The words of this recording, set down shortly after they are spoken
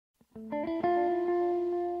Hello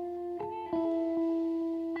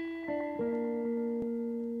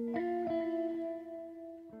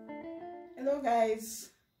guys,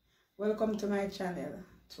 welcome to my channel.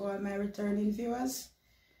 To all my returning viewers,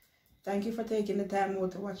 thank you for taking the time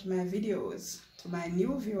out to watch my videos. To my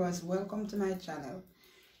new viewers, welcome to my channel.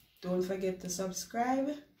 Don't forget to subscribe,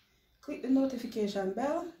 click the notification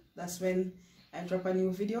bell. That's when I drop a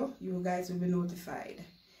new video, you guys will be notified.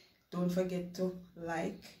 Don't forget to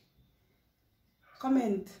like,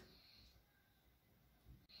 comment,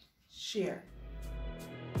 share.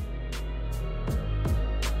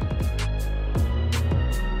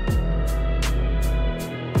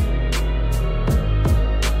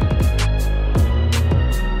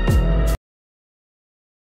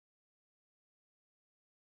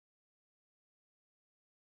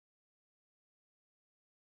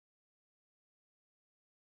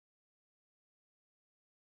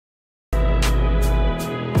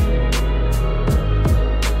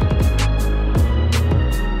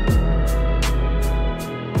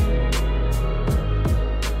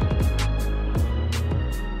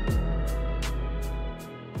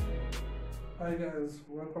 Hi guys,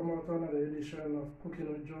 welcome out to another edition of Cooking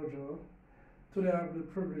with Jojo. Today I have the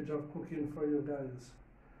privilege of cooking for you guys.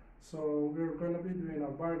 So we're going to be doing a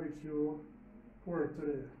barbecue pork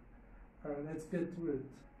today. Alright, let's get to it.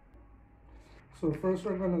 So first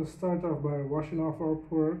we're going to start off by washing off our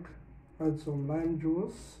pork. Add some lime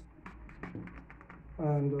juice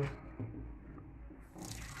and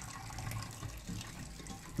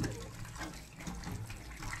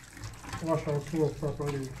wash our pork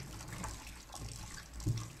properly.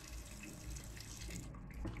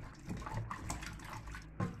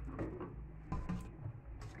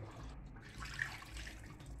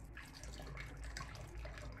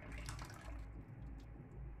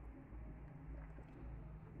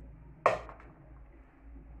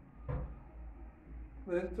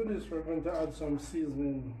 Then to this we're going to add some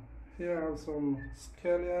seasoning. Here I have some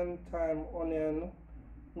scallion, thyme, onion,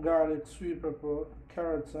 garlic, sweet pepper,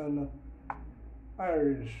 carrots and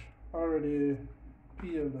Irish already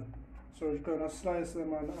peeled. So we're going to slice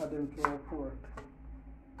them and add them to our pork.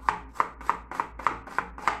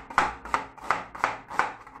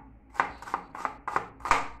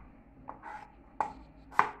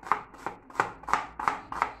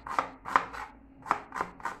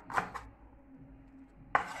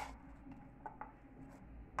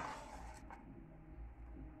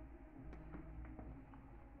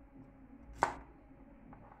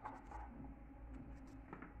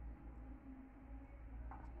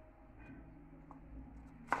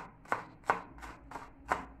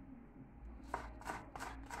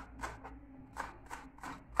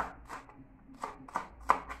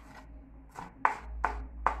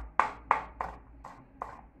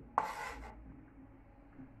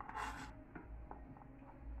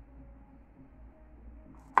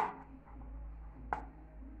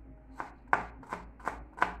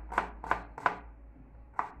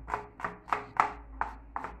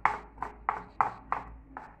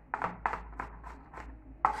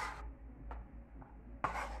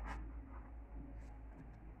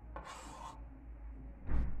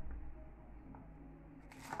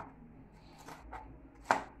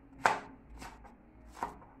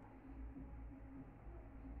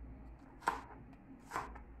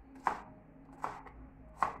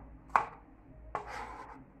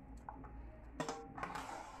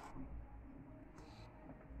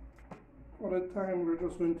 For the time we're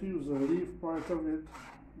just going to use the leaf part of it,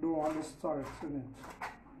 don't want the starch in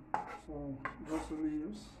it. So just the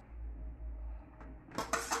leaves.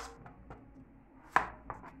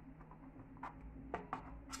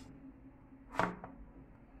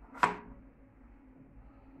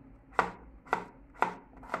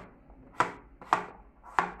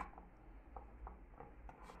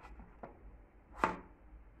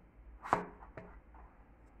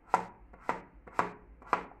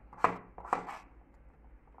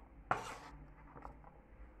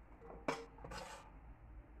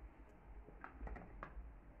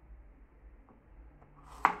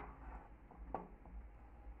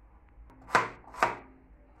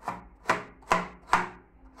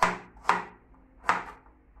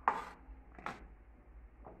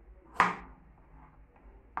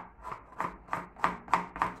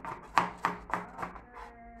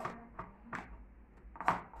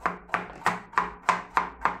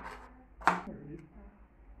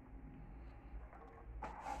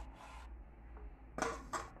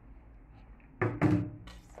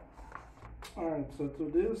 Alright, so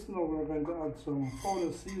to this now we're going to add some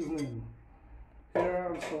powder seasoning. Here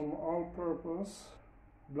I have some all-purpose,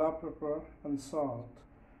 black pepper and salt,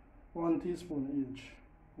 1 teaspoon each.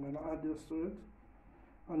 I'm going to add this to it,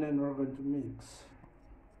 and then we're going to mix.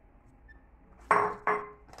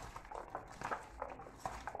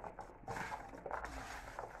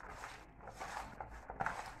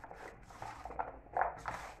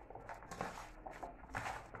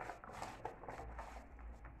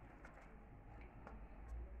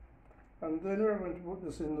 And then we're going to put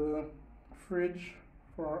this in the fridge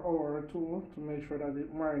for an hour or two to make sure that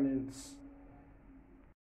it marinates.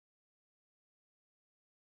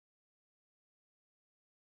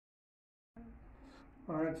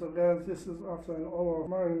 Alright, so guys, this is after an hour of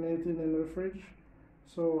marinating in the fridge.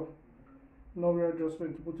 So now we're just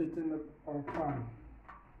going to put it in our pan.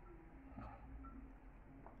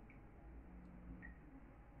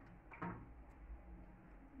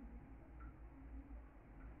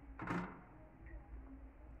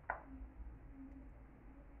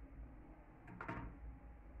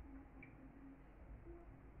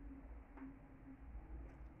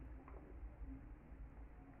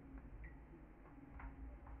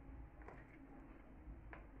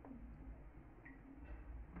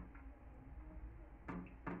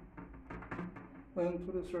 Then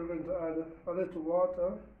to this we're going to add a little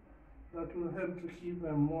water that will help to keep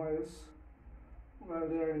them moist while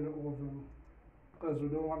they are in the oven, because we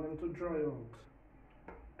don't want them to dry out.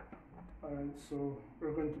 Alright, so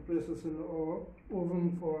we're going to place this in the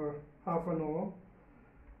oven for half an hour,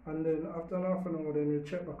 and then after half an hour then we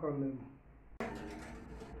check back on them.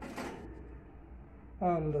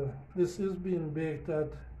 And this is being baked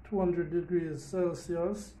at 200 degrees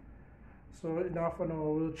Celsius, so in half an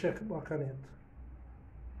hour we'll check back on it.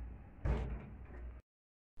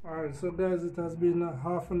 Alright, so guys, it has been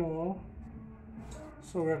half an hour,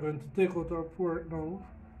 so we're going to take out our pork now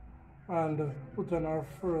and put on our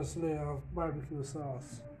first layer of barbecue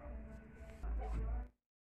sauce.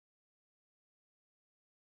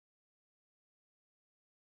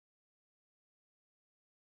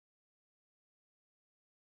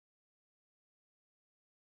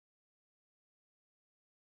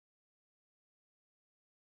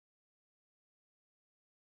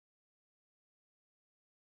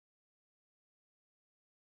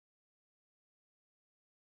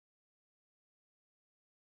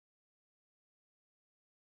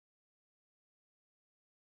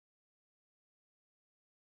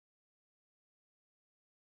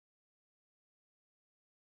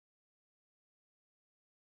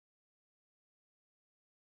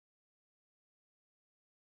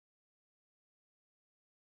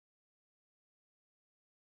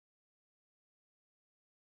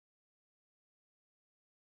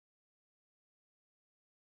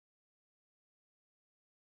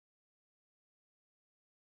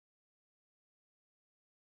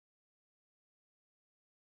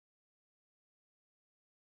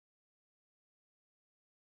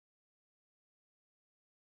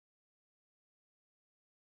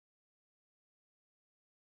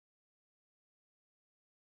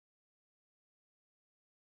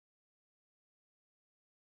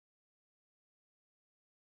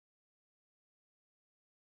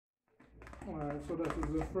 Alright, so that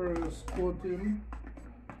is the first coating.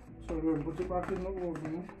 So we're going to put it back in the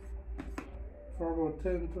oven for about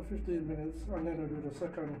 10 to 15 minutes, and then we'll do the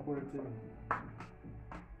second coating.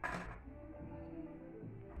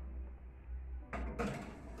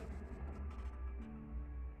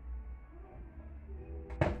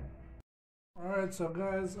 Alright, so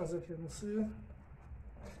guys, as you can see,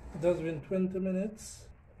 it has been 20 minutes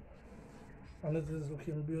and it is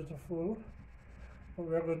looking beautiful.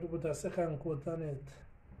 We're going to put a second coat on it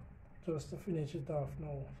just to finish it off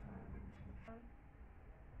now.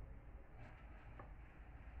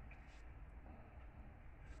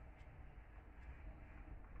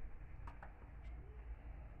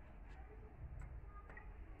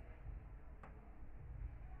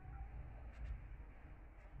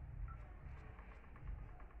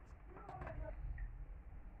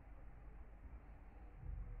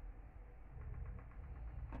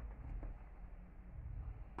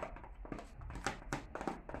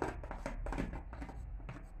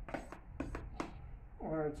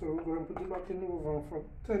 Alright, so we're going to put it back in the oven for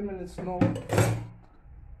 10 minutes now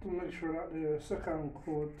to make sure that the second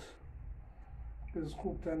coat is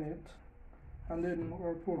cooked on it, and then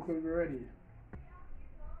our pork will be ready.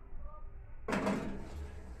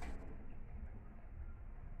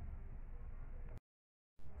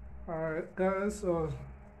 Alright guys, so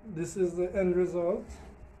this is the end result.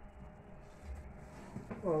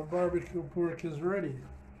 Our barbecue pork is ready.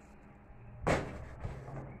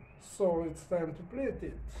 So it's time to plate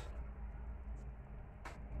it.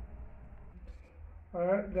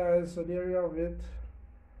 Alright guys, so there you have it.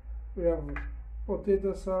 We have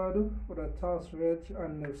potato salad with a tossed veg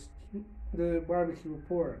and the barbecue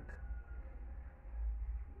pork.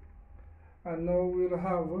 And now we'll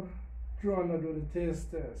have Joanna do the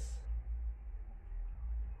taste test.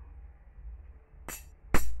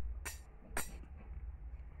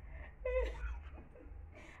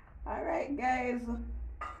 Alright guys,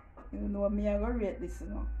 you know me I gonna rate this, you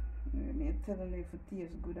know. Me telling you if it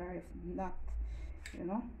tastes good or if not, you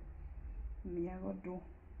know. Me I gonna do,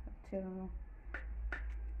 I tell you,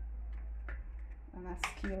 on a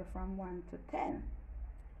scale from 1 to 10.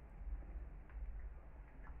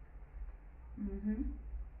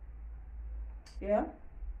 Yeah.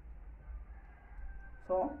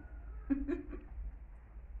 So,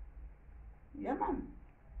 yeah man.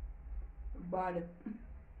 Bonnet.